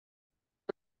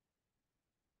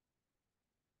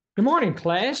Good morning,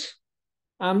 class.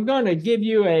 I'm going to give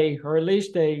you or at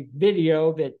least a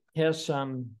video that has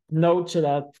some notes that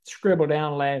I scribbled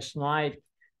down last night,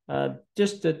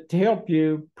 just to help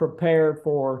you prepare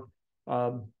for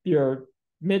your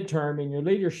midterm in your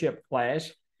leadership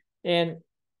class. And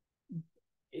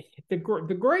the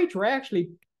grades were actually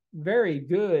very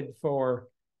good for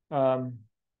um,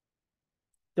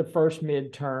 the first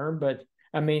midterm, but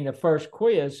the first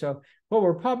quiz. So what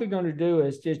we're probably going to do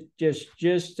is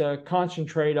just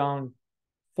concentrate on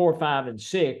 4, 5, and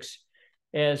 6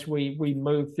 as we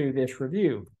move through this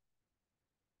review.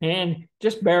 And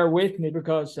just bear with me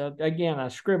because, again, I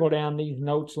scribbled down these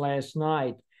notes last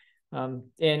night.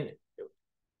 And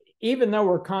even though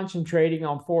we're concentrating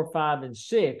on 4, 5, and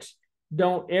 6,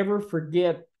 don't ever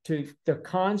forget the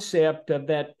concept of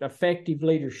that effective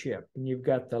leadership. And you've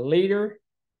got the leader,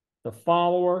 the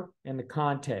follower, and the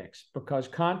context, because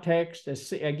context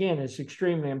is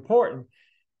extremely important,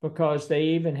 because they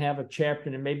even have a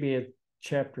chapter, and maybe a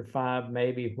chapter 5,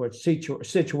 maybe, what's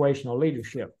situational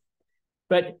leadership.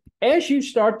 But as you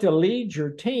start to lead your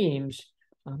teams,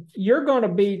 you're going to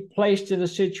be placed in a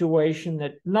situation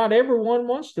that not everyone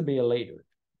wants to be a leader.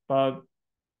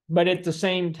 But at the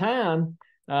same time,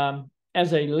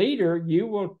 as a leader, you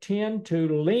will tend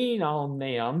to lean on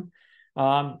them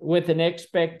with an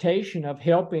expectation of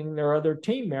helping their other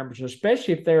team members,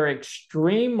 especially if they're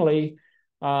extremely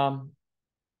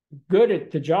good at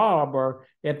the job, or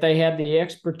if they have the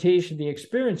expertise and the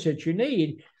experience that you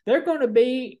need. They're going to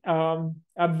be a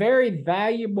very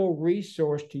valuable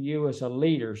resource to you as a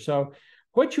leader. So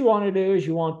what you want to do is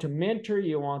you want to mentor,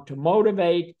 you want to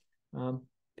motivate.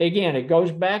 Again, it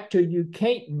goes back to, you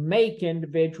can't make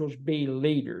individuals be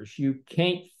leaders. You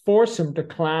can't force them to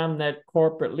climb that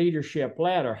corporate leadership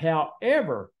ladder.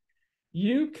 However,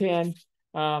 you can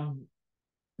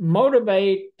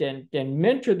motivate and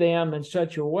mentor them in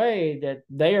such a way that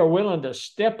they are willing to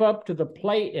step up to the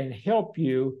plate and help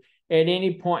you at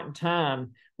any point in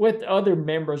time with other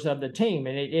members of the team.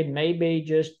 And it may be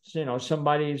just,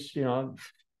 somebody's,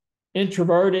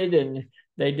 introverted and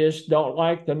they just don't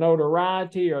like the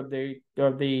notoriety or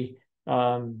the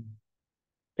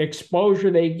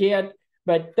exposure they get,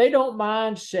 but they don't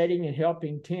mind setting and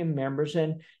helping team members.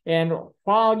 And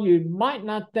while you might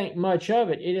not think much of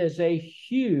it, it is a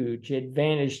huge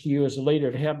advantage to you as a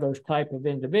leader to have those type of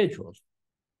individuals.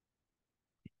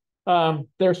 There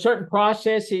are certain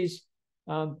processes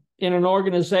in an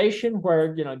organization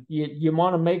where you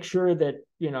want to make sure that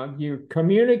you're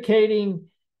communicating,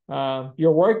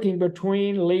 you're working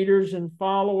between leaders and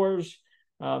followers.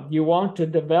 You want to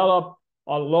develop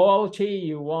a loyalty.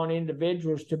 You want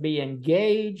individuals to be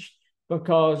engaged,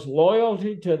 because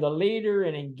loyalty to the leader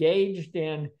and engaged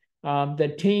in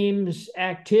the team's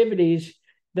activities,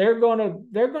 they're going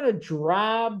to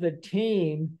drive the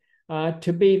team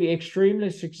to be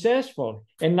extremely successful.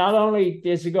 And not only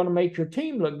is it going to make your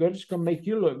team look good, it's going to make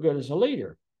you look good as a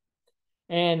leader.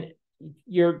 And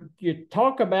you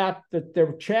talk about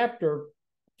the chapter,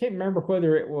 I can't remember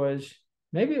whether it was,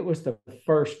 maybe it was the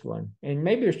first one, and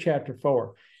maybe it was chapter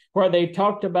 4, where they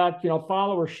talked about,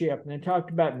 followership, and they talked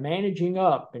about managing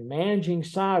up and managing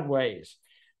sideways.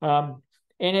 And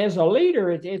as a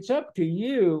leader, it's up to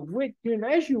you,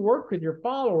 as you work with your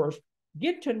followers,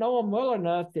 get to know them well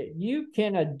enough that you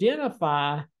can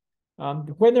identify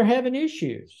when they're having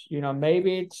issues.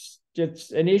 Maybe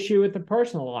it's an with the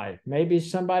personal life. Maybe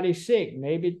somebody's sick.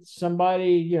 Maybe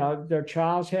somebody, their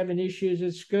child's having issues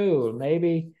at school.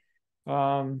 Maybe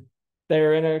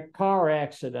they're in a car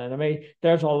accident.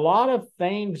 There's a lot of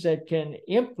things that can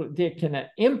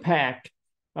impact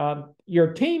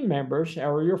your team members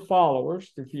or your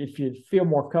followers, if you feel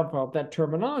more comfortable with that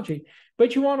terminology.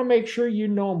 But you want to make sure you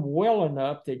know them well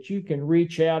enough that you can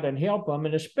reach out and help them,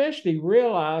 and especially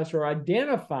realize or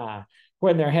identify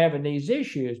when they're having these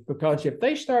issues. Because if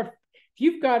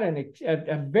you've got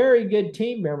a very good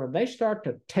team member, they start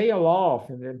to tail off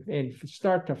and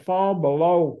start to fall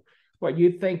below what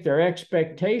you think their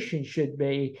expectations should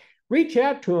be, reach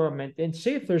out to them and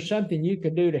see if there's something you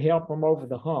can do to help them over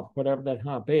the hump, whatever that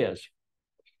hump is.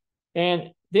 And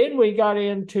then we got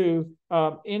into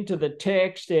the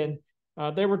text, and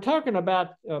they were talking about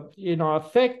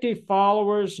effective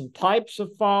followers and types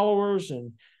of followers,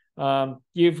 and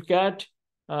you've got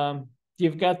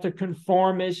the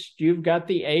conformist, you've got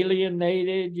the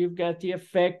alienated, you've got the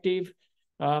effective.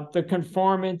 The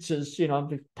conformance is,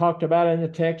 they talked about in the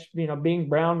text, being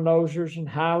brown nosers and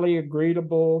highly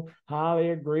agreeable,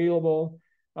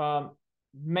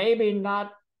 maybe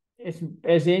not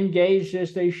as engaged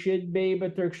as they should be,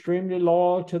 but they're extremely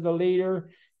loyal to the leader.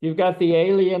 You've got the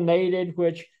alienated,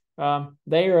 which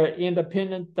they are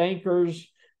independent thinkers.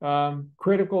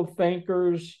 critical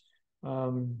thinkers,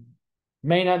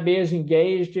 may not be as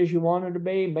engaged as you wanted to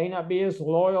be, may not be as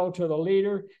loyal to the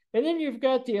leader. And then you've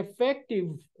got the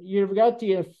effective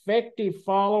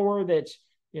follower that's,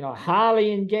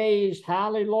 highly engaged,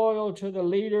 highly loyal to the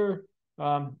leader,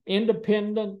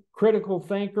 independent, critical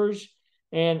thinkers.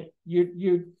 And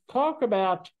you talk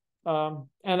about an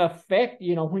effect,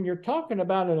 when you're talking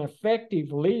about an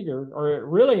effective leader, or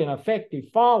really an effective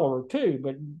follower too,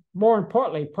 but more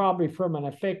importantly, probably from an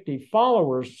effective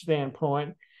follower's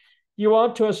standpoint, you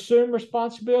want to assume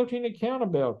responsibility and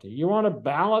accountability. You want to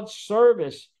balance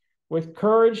service with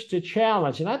courage to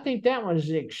challenge. And I think that one is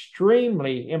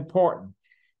extremely important.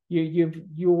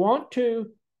 You want to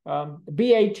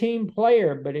be a team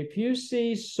player, but if you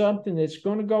see something that's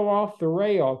going to go off the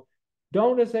rail,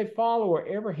 don't, as a follower,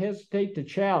 ever hesitate to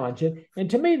challenge it. And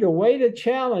to me, the way to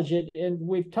challenge it, and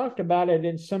we've talked about it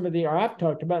in I've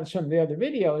talked about in some of the other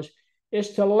videos,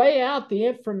 is to lay out the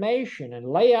information and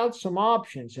lay out some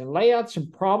options and lay out some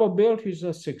probabilities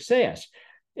of success.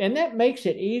 And that makes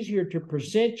it easier to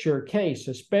present your case,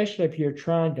 especially if you're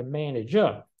trying to manage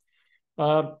up.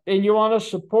 And you want to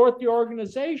support the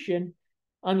organization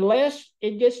unless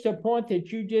it gets to a point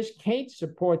that you just can't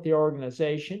support the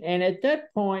organization. And at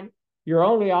that point, your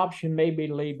only option may be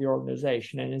to leave the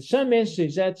organization. And in some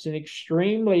instances, that's an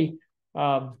extremely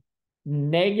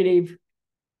negative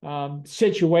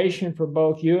situation for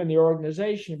both you and the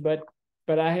organization.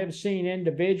 But I have seen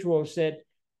individuals that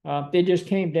they just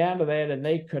came down to that and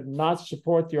they could not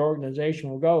support the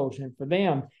organizational goals. And for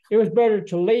them, it was better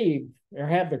to leave or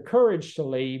have the courage to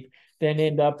leave than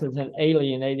end up as an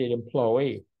alienated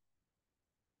employee.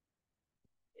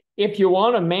 If you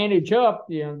want to manage up,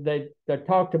 they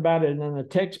talked about it in the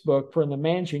textbook for the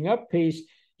managing up piece,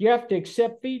 you have to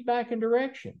accept feedback and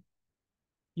direction.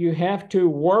 You have to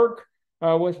work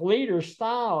with leader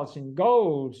styles and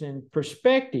goals and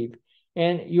perspective.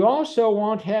 And you also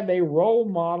want to have a role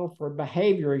model for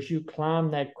behavior as you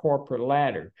climb that corporate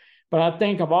ladder. But I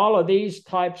think of all of these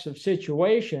types of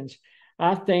situations,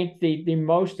 I think the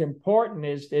most important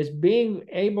is being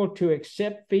able to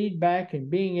accept feedback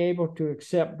and being able to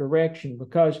accept direction.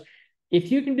 Because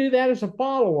if you can do that as a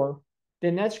follower,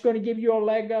 then that's going to give you a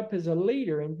leg up as a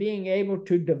leader in being able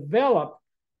to develop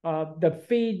the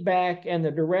feedback and the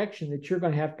direction that you're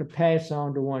going to have to pass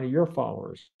on to one of your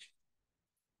followers.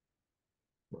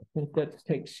 I think that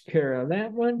takes care of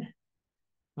that one.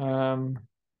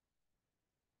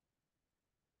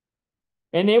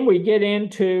 And then we get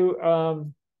into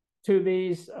to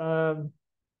these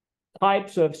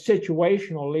types of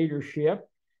situational leadership.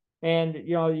 And,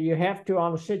 you have to,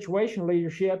 on a situational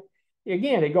leadership,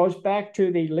 again, it goes back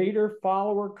to the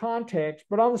leader-follower context.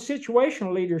 But on the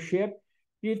situational leadership,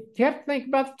 you have to think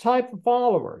about the type of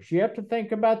followers. You have to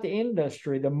think about the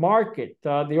industry, the market,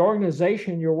 the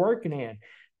organization you're working in.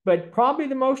 But probably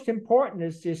the most important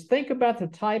is think about the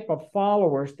type of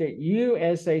followers that you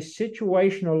as a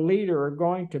situational leader are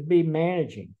going to be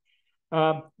managing.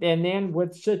 And then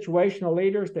with situational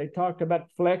leaders, they talked about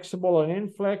flexible and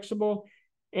inflexible.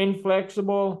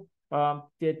 Inflexible,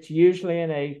 it's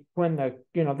usually when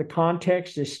the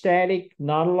context is static,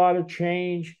 not a lot of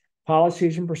change.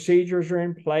 Policies and procedures are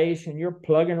in place and you're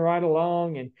plugging right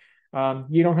along and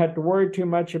you don't have to worry too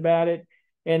much about it.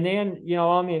 And then,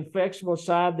 on the inflexible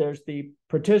side, there's the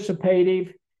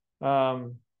participative, the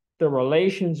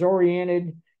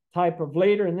relations-oriented type of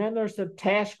leader. And then there's the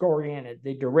task-oriented,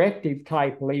 the directive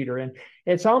type leader. And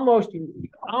it's almost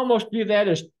view that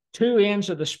as two ends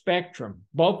of the spectrum,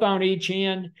 both on each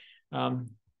end.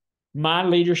 My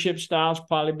leadership style's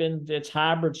probably it's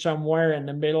hybrid somewhere in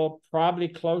the middle, probably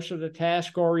closer to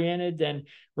task-oriented than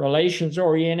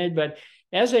relations-oriented. But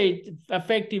as a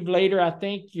effective leader, I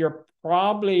think you're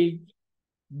probably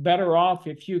better off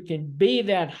if you can be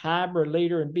that hybrid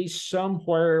leader and be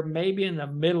somewhere maybe in the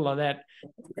middle of that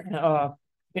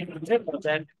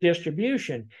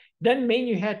distribution. Doesn't mean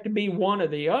you have to be one or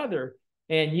the other,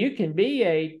 and you can be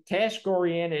a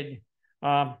task-oriented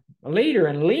leader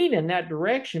and lean in that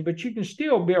direction, but you can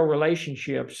still build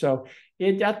relationships. So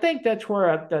I think that's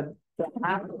where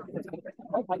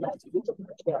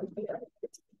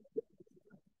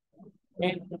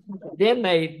and then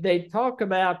they talk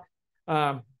about,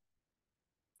 I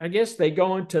guess they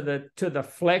go into the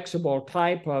flexible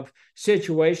type of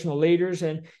situational leaders.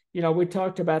 And, we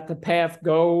talked about the PATH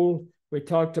goal, we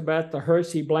talked about the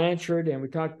Hersey Blanchard, and we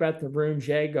talked about the Vroom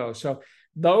Jago. So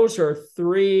those are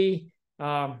three,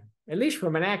 at least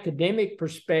from an academic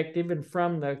perspective and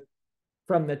from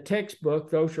the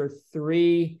textbook, those are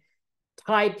three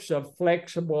types of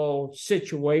flexible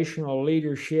situational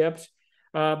leaderships.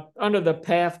 Under the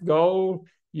PATH goal,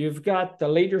 You've got the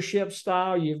leadership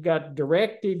style, you've got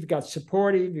directive, you've got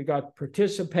supportive, you've got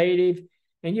participative,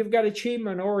 and you've got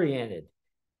achievement oriented.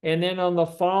 And then on the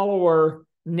follower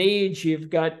needs, you've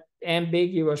got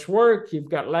ambiguous work, you've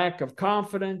got lack of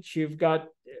confidence, you've got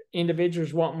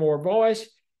individuals want more voice,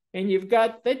 and you've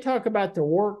got, they talk about the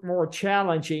work more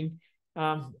challenging.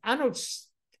 I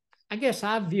guess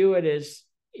I view it as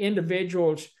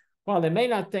individuals, while they may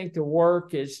not think the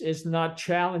work is not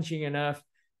challenging enough,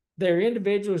 they're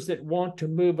individuals that want to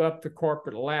move up the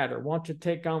corporate ladder, want to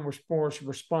take on more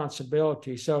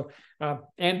responsibility. So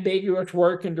ambiguous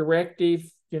work and directive,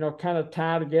 kind of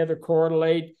tie together,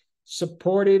 correlate.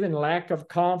 Supportive and lack of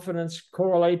confidence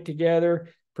correlate together.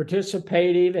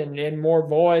 Participative and more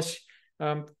voice.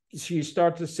 So you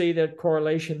start to see that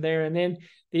correlation there. And then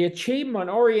the achievement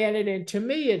oriented, and to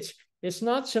me, it's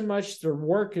not so much the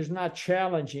work is not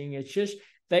challenging, it's just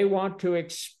they want to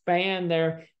expand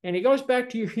their, and it goes back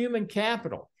to your human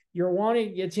capital.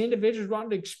 It's individuals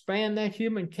wanting to expand that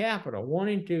human capital,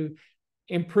 wanting to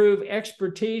improve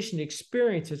expertise and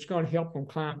experience that's going to help them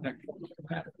climb that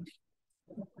ladder.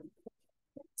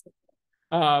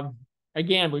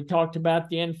 Again, we talked about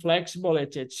the inflexible.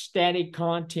 It's static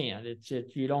content.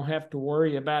 You don't have to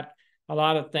worry about a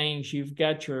lot of things. You've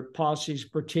got your policies,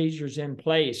 procedures in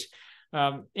place.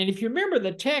 And if you remember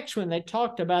the text when they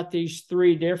talked about these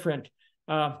three different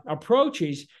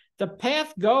approaches, the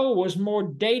path goal was more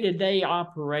day-to-day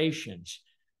operations.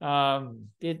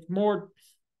 It's more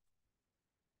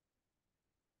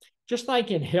just like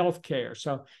in healthcare.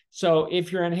 So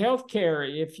if you're in healthcare,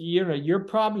 if you're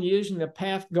probably using the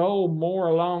path goal more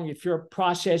along if you're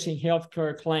processing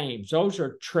healthcare claims. Those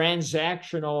are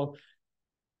transactional.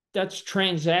 That's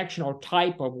transactional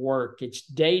type of work. It's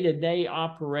day-to-day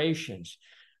operations.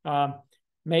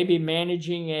 Maybe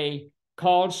managing a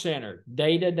call center,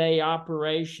 day-to-day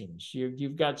operations.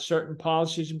 You've got certain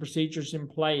policies and procedures in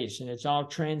place, and it's all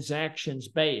transactions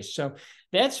based. So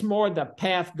that's more the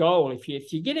path goal. If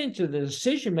you get into the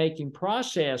decision-making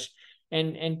process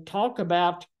and talk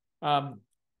about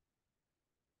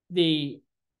the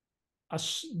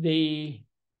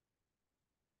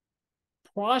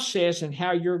process and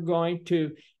how you're going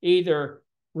to either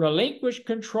relinquish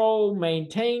control,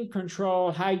 maintain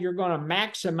control, how you're going to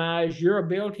maximize your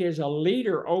ability as a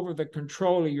leader over the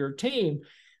control of your team,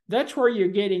 that's where you're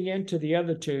getting into the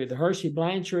other two, the Hersey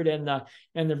Blanchard and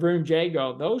the Vroom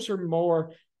Jago. Those are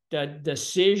more the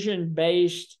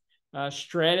decision-based,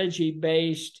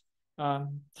 strategy-based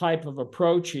type of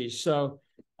approaches. So,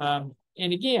 and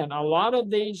again, a lot of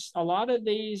these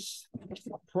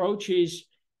approaches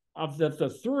of the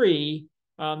three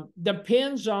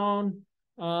depends on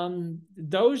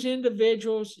those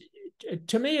individuals.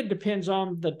 To me, it depends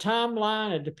on the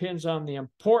timeline. It depends on the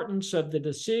importance of the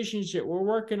decisions that we're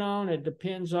working on. It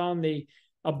depends on the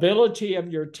ability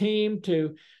of your team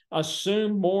to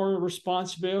assume more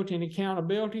responsibility and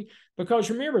accountability. Because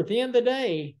remember, at the end of the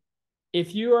day,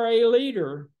 if you are a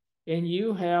leader and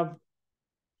you have,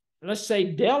 let's say,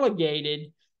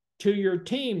 delegated to your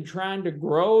team, trying to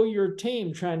grow your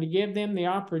team, trying to give them the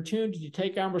opportunity to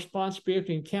take on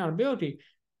responsibility and accountability,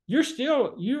 you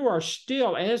are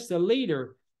still, as the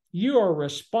leader, you are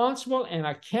responsible and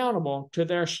accountable to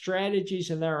their strategies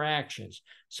and their actions.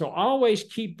 So always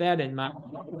keep that in mind.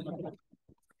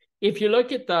 If you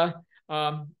look at the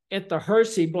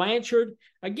Hersey Blanchard,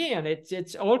 again,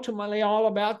 it's ultimately all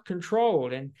about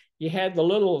control. And you had the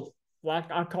little,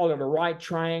 like I call it a right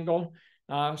triangle,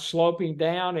 sloping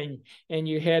down, and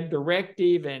you had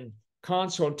directive and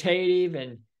consultative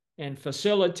and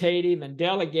facilitative and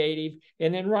delegative.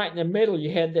 And then right in the middle,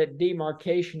 you had that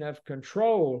demarcation of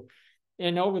control.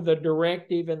 And over the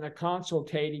directive and the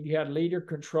consultative, you had leader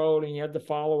control and you had the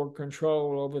follower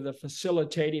control over the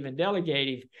facilitative and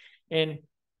delegative. And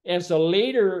as the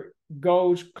leader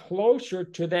goes closer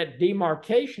to that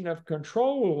demarcation of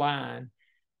control line,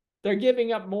 they're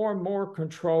giving up more and more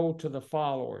control to the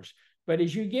followers. But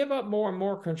as you give up more and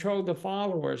more control to the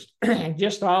followers,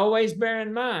 just always bear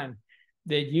in mind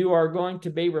that you are going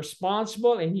to be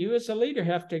responsible, and you as a leader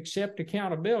have to accept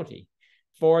accountability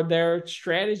for their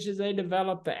strategies they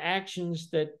develop, the actions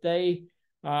that they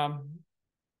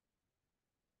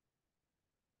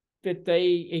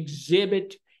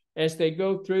exhibit as they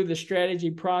go through the strategy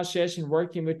process and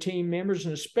working with team members,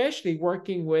 and especially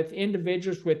working with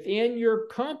individuals within your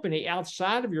company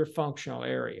outside of your functional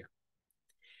area.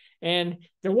 And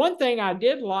the one thing I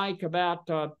did like about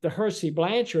the Hersey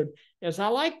Blanchard is I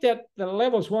like that the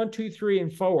levels 1, 2, 3,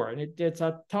 and 4. And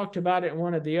I talked about it in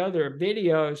one of the other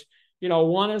videos.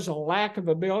 1 is a lack of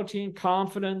ability and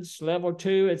confidence. Level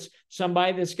 2, it's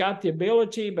somebody that's got the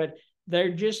ability, but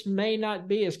they just may not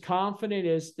be as confident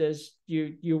as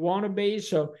you want to be.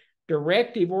 So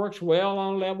directive works well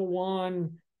on level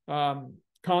 1.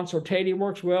 Consultative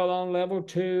works well on level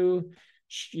 2.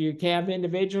 You can have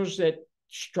individuals that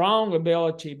strong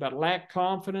ability but lack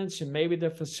confidence, and maybe the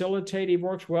facilitative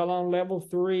works well on level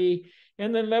 3.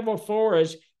 And then level 4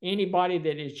 is anybody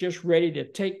that is just ready to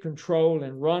take control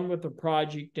and run with the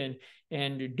project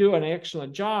and do an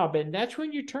excellent job. And that's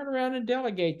when you turn around and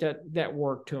delegate that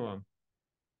work to them.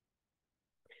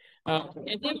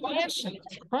 And then lastly,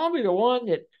 probably the one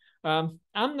that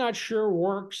I'm not sure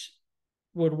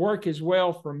would work as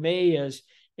well for me is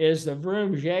the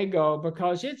Vroom-Jago,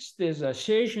 because it's the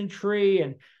decision tree,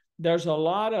 and there's a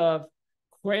lot of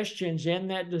questions in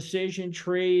that decision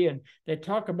tree, and they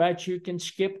talk about you can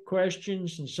skip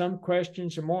questions, and some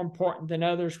questions are more important than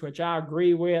others, which I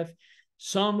agree with.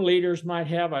 Some leaders might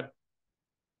have I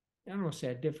don't want to say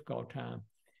a difficult time,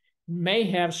 may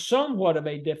have somewhat of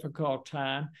a difficult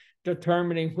time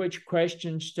determining which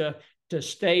questions to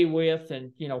stay with,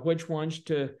 and which ones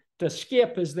to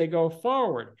skip as they go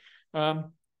forward.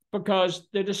 Because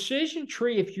the decision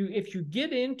tree, if you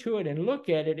get into it and look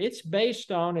at it, it's based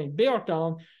on and built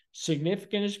on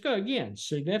significance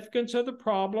of the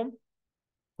problem,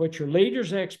 what your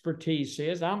leader's expertise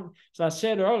is. As I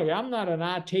said earlier, I'm not an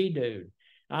IT dude.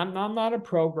 I'm not a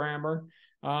programmer.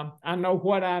 I know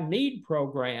what I need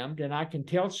programmed, and I can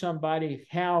tell somebody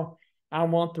how I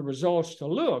want the results to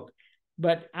look.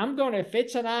 But if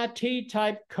it's an IT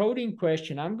type coding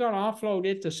question, I'm going to offload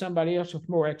it to somebody else with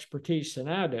more expertise than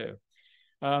I do.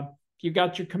 You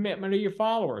got your commitment of your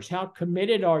followers. How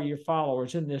committed are your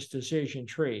followers in this decision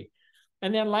tree?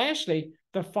 And then lastly,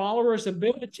 the follower's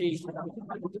ability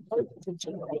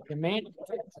to manage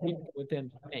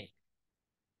within the team.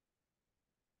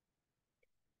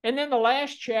 And then the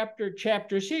last chapter,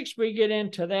 chapter 6, we get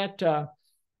into that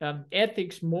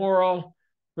ethics, moral,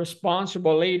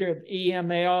 responsible leader,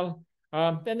 EML.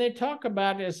 And they talk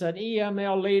about it as an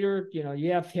EML leader.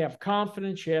 You have to have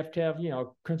confidence. You have to have,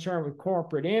 concern with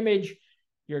corporate image.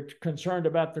 You're concerned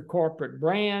about the corporate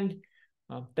brand.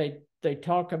 They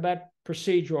talk about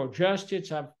procedural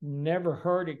justice. I've never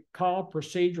heard it called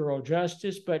procedural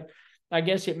justice, but I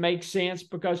guess it makes sense,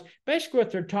 because basically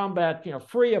what they're talking about,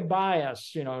 free of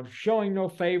bias, showing no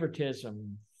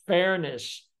favoritism,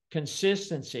 fairness,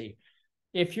 consistency.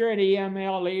 If you're an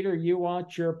EML leader, you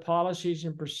want your policies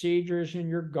and procedures and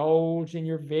your goals and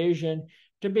your vision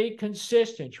to be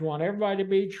consistent. You want everybody to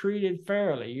be treated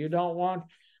fairly. You don't want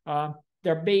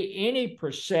there be any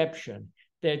perception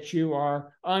that you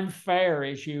are unfair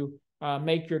as you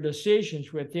make your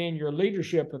decisions within your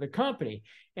leadership of the company.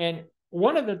 And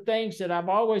one of the things that I've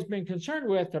always been concerned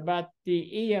with about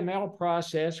the EML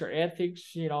process, or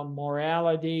ethics,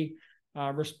 morality,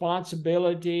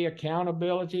 responsibility,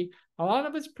 accountability, a lot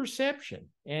of it's perception.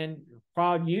 And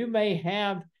while you may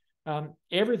have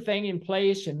everything in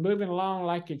place and moving along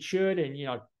like it should, and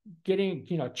getting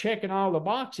checking all the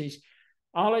boxes,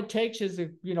 all it takes is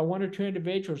one or two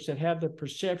individuals that have the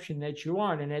perception that you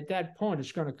aren't, and at that point,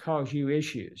 it's going to cause you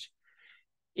issues.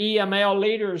 EML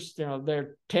leaders,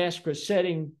 their task with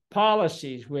setting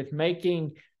policies, with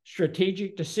making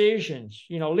strategic decisions,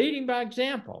 leading by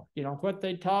example. What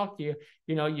they talk, you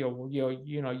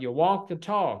walk the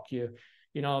talk.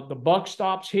 The buck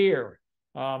stops here.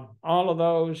 All of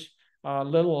those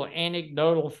little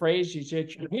anecdotal phrases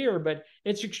that you hear, but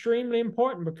it's extremely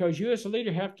important, because you as a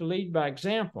leader have to lead by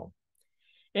example.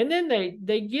 And then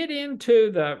they get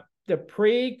into the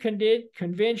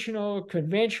pre-conventional,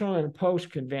 conventional, and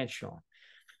post-conventional.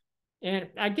 And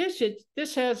I guess I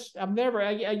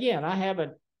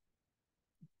haven't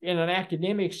in an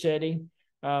academic setting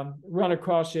run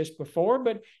across this before,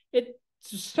 but it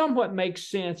somewhat makes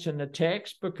sense in the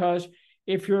text, because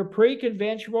if you're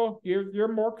pre-conventional, you're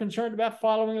more concerned about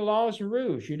following the laws and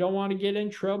rules. You don't want to get in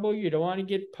trouble. You don't want to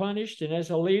get punished. And as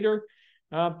a leader,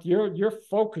 you're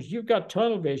focused. You've got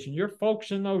tunnel vision. You're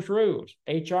focused on those rules.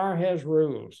 HR has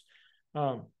rules.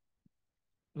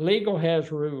 Legal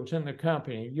has rules in the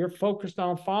company. You're focused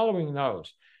on following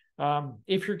those.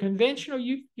 If you're conventional,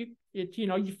 you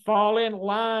fall in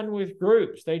line with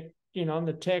groups. In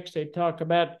the text, they talk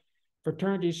about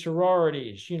fraternities,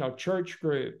 sororities, church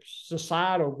groups,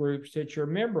 societal groups that you're a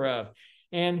member of.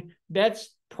 And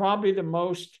that's probably the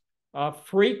most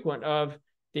frequent of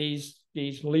these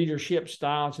leadership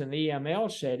styles in the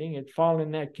EML setting. It falls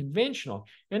in that conventional.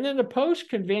 And then the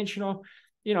post-conventional,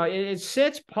 it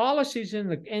sets policies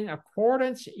in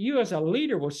accordance. You as a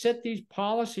leader will set these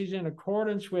policies in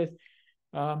accordance with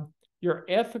your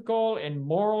ethical and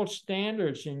moral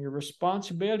standards and your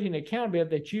responsibility and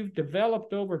accountability that you've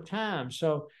developed over time.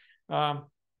 So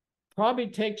probably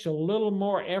takes a little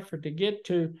more effort to get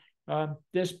to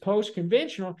this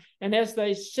post-conventional. And as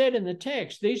they said in the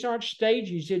text, these aren't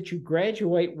stages that you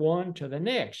graduate one to the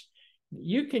next.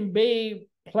 You can be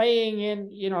playing in,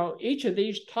 each of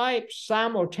these types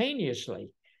simultaneously,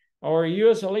 or you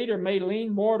as a leader may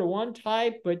lean more to one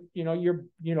type, but you're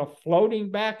floating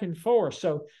back and forth.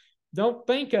 So don't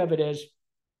think of it as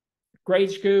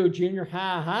grade school, junior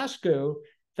high, high school.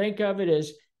 Think of it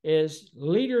as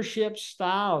leadership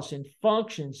styles and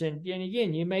functions. And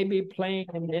again, you may be playing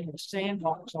in the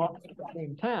sandbox all at the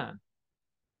same time.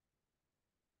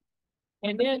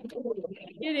 And then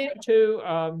get into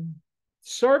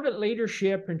servant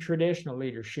leadership and traditional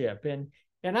leadership.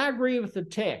 And I agree with the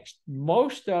text.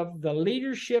 Most of the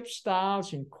leadership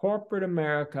styles in corporate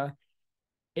America,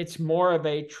 it's more of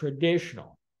a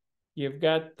traditional. You've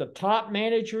got the top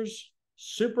managers,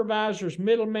 supervisors,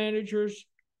 middle managers,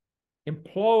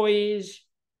 employees,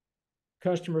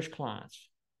 customers, clients.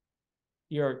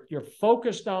 You're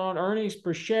focused on earnings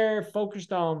per share,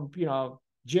 focused on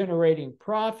generating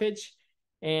profits,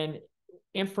 and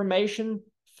information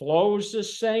flows the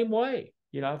same way.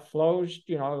 Flows,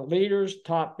 leaders,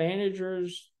 top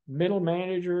managers, middle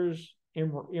managers,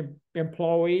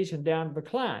 employees, and down to the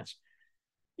clients.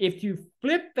 If you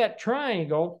flip that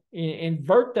triangle,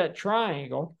 invert that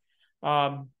triangle,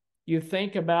 you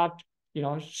think about,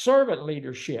 servant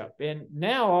leadership. And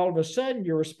now all of a sudden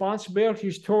your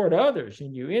responsibilities toward others,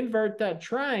 and you invert that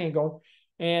triangle,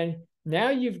 and now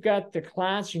you've got the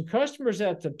clients and customers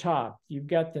at the top. You've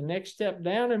got the next step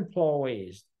down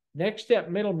employees, next step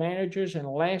middle managers, and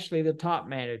lastly, the top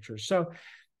managers. So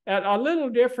a little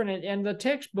different, and the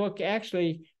textbook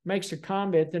actually makes a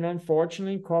comment that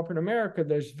unfortunately in corporate America,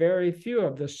 there's very few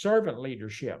of the servant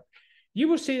leadership. You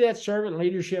will see that servant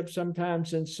leadership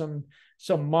sometimes in some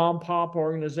mom-pop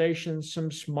organizations,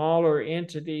 some smaller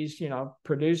entities,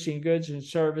 producing goods and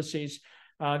services.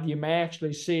 You may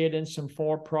actually see it in some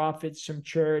for-profits, some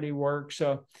charity work.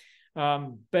 So,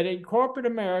 but in corporate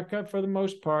America, for the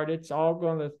most part, it's all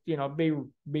going to,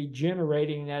 be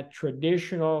generating that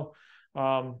traditional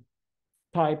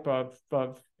type of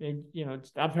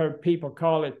I've heard people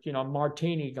call it,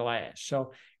 martini glass.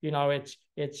 So, it's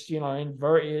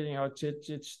invert,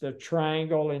 it's the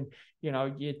triangle, and,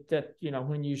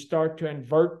 when you start to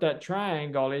invert that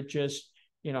triangle, it's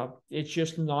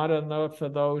just not enough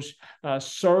of those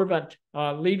servant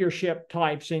leadership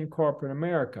types in corporate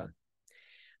America.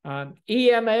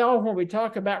 EML, when we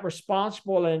talk about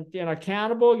responsible and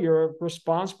accountable, you're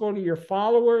responsible to your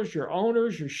followers, your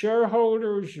owners, your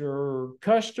shareholders, your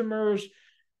customers,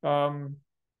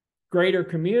 greater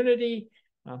community.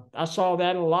 I saw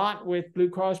that a lot with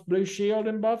Blue Cross Blue Shield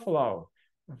in Buffalo.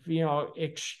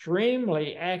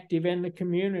 Extremely active in the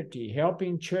community,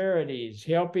 helping charities,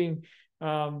 helping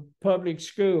public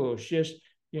schools, just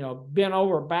bent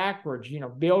over backwards,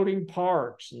 building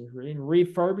parks and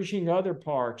refurbishing other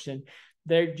parks. And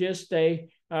they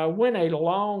went a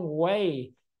long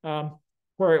way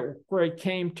where it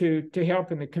came to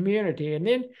helping the community. And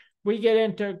then we get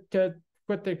into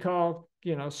what they call,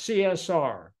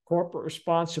 CSR, corporate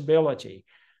responsibility.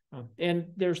 And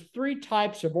there's three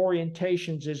types of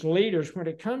orientations as leaders when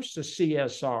it comes to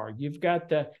CSR. You've got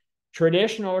the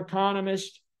traditional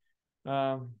economist,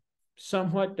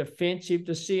 somewhat defensive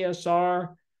to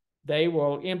CSR. They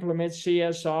will implement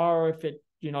CSR if it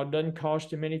doesn't cost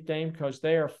them anything, because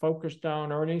they are focused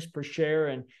on earnings per share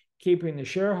and keeping the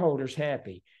shareholders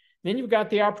happy. Then you've got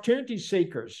the opportunity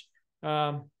seekers.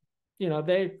 What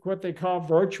they call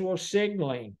virtual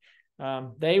signaling.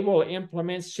 They will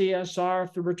implement CSR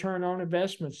if the return on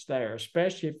investment's there,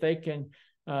 especially if they can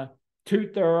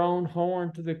toot their own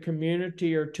horn to the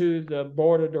community or to the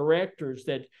board of directors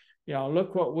that,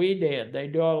 look what we did. They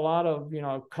do a lot of,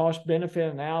 cost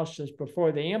benefit analysis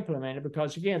before they implement it,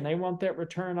 because again, they want that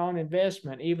return on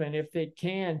investment, even if it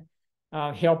can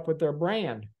help with their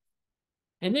brand.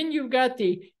 And then you've got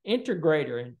the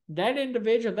integrator, and that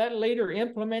individual, that leader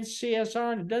implements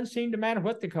CSR, and it doesn't seem to matter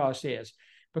what the cost is,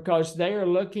 because they are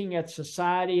looking at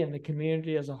society and the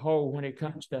community as a whole when it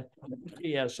comes to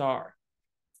CSR.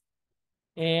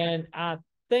 And I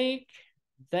think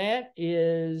that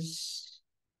is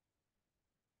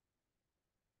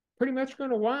pretty much going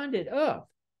to wind it up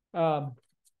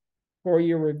for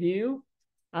your review.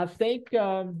 I think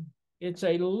it's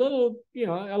a little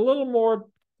more,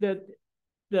 that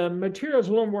the material is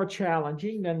a little more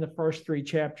challenging than the first three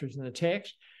chapters in the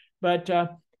text. But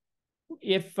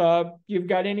if you've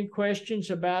got any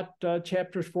questions about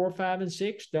chapters 4, 5, and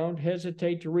 6, don't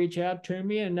hesitate to reach out to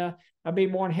me, and I'll be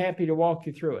more than happy to walk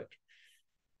you through it.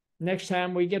 Next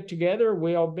time we get together,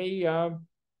 we'll be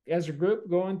as a group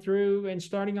going through and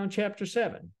starting on chapter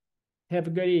 7. Have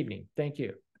a good evening. Thank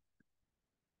you.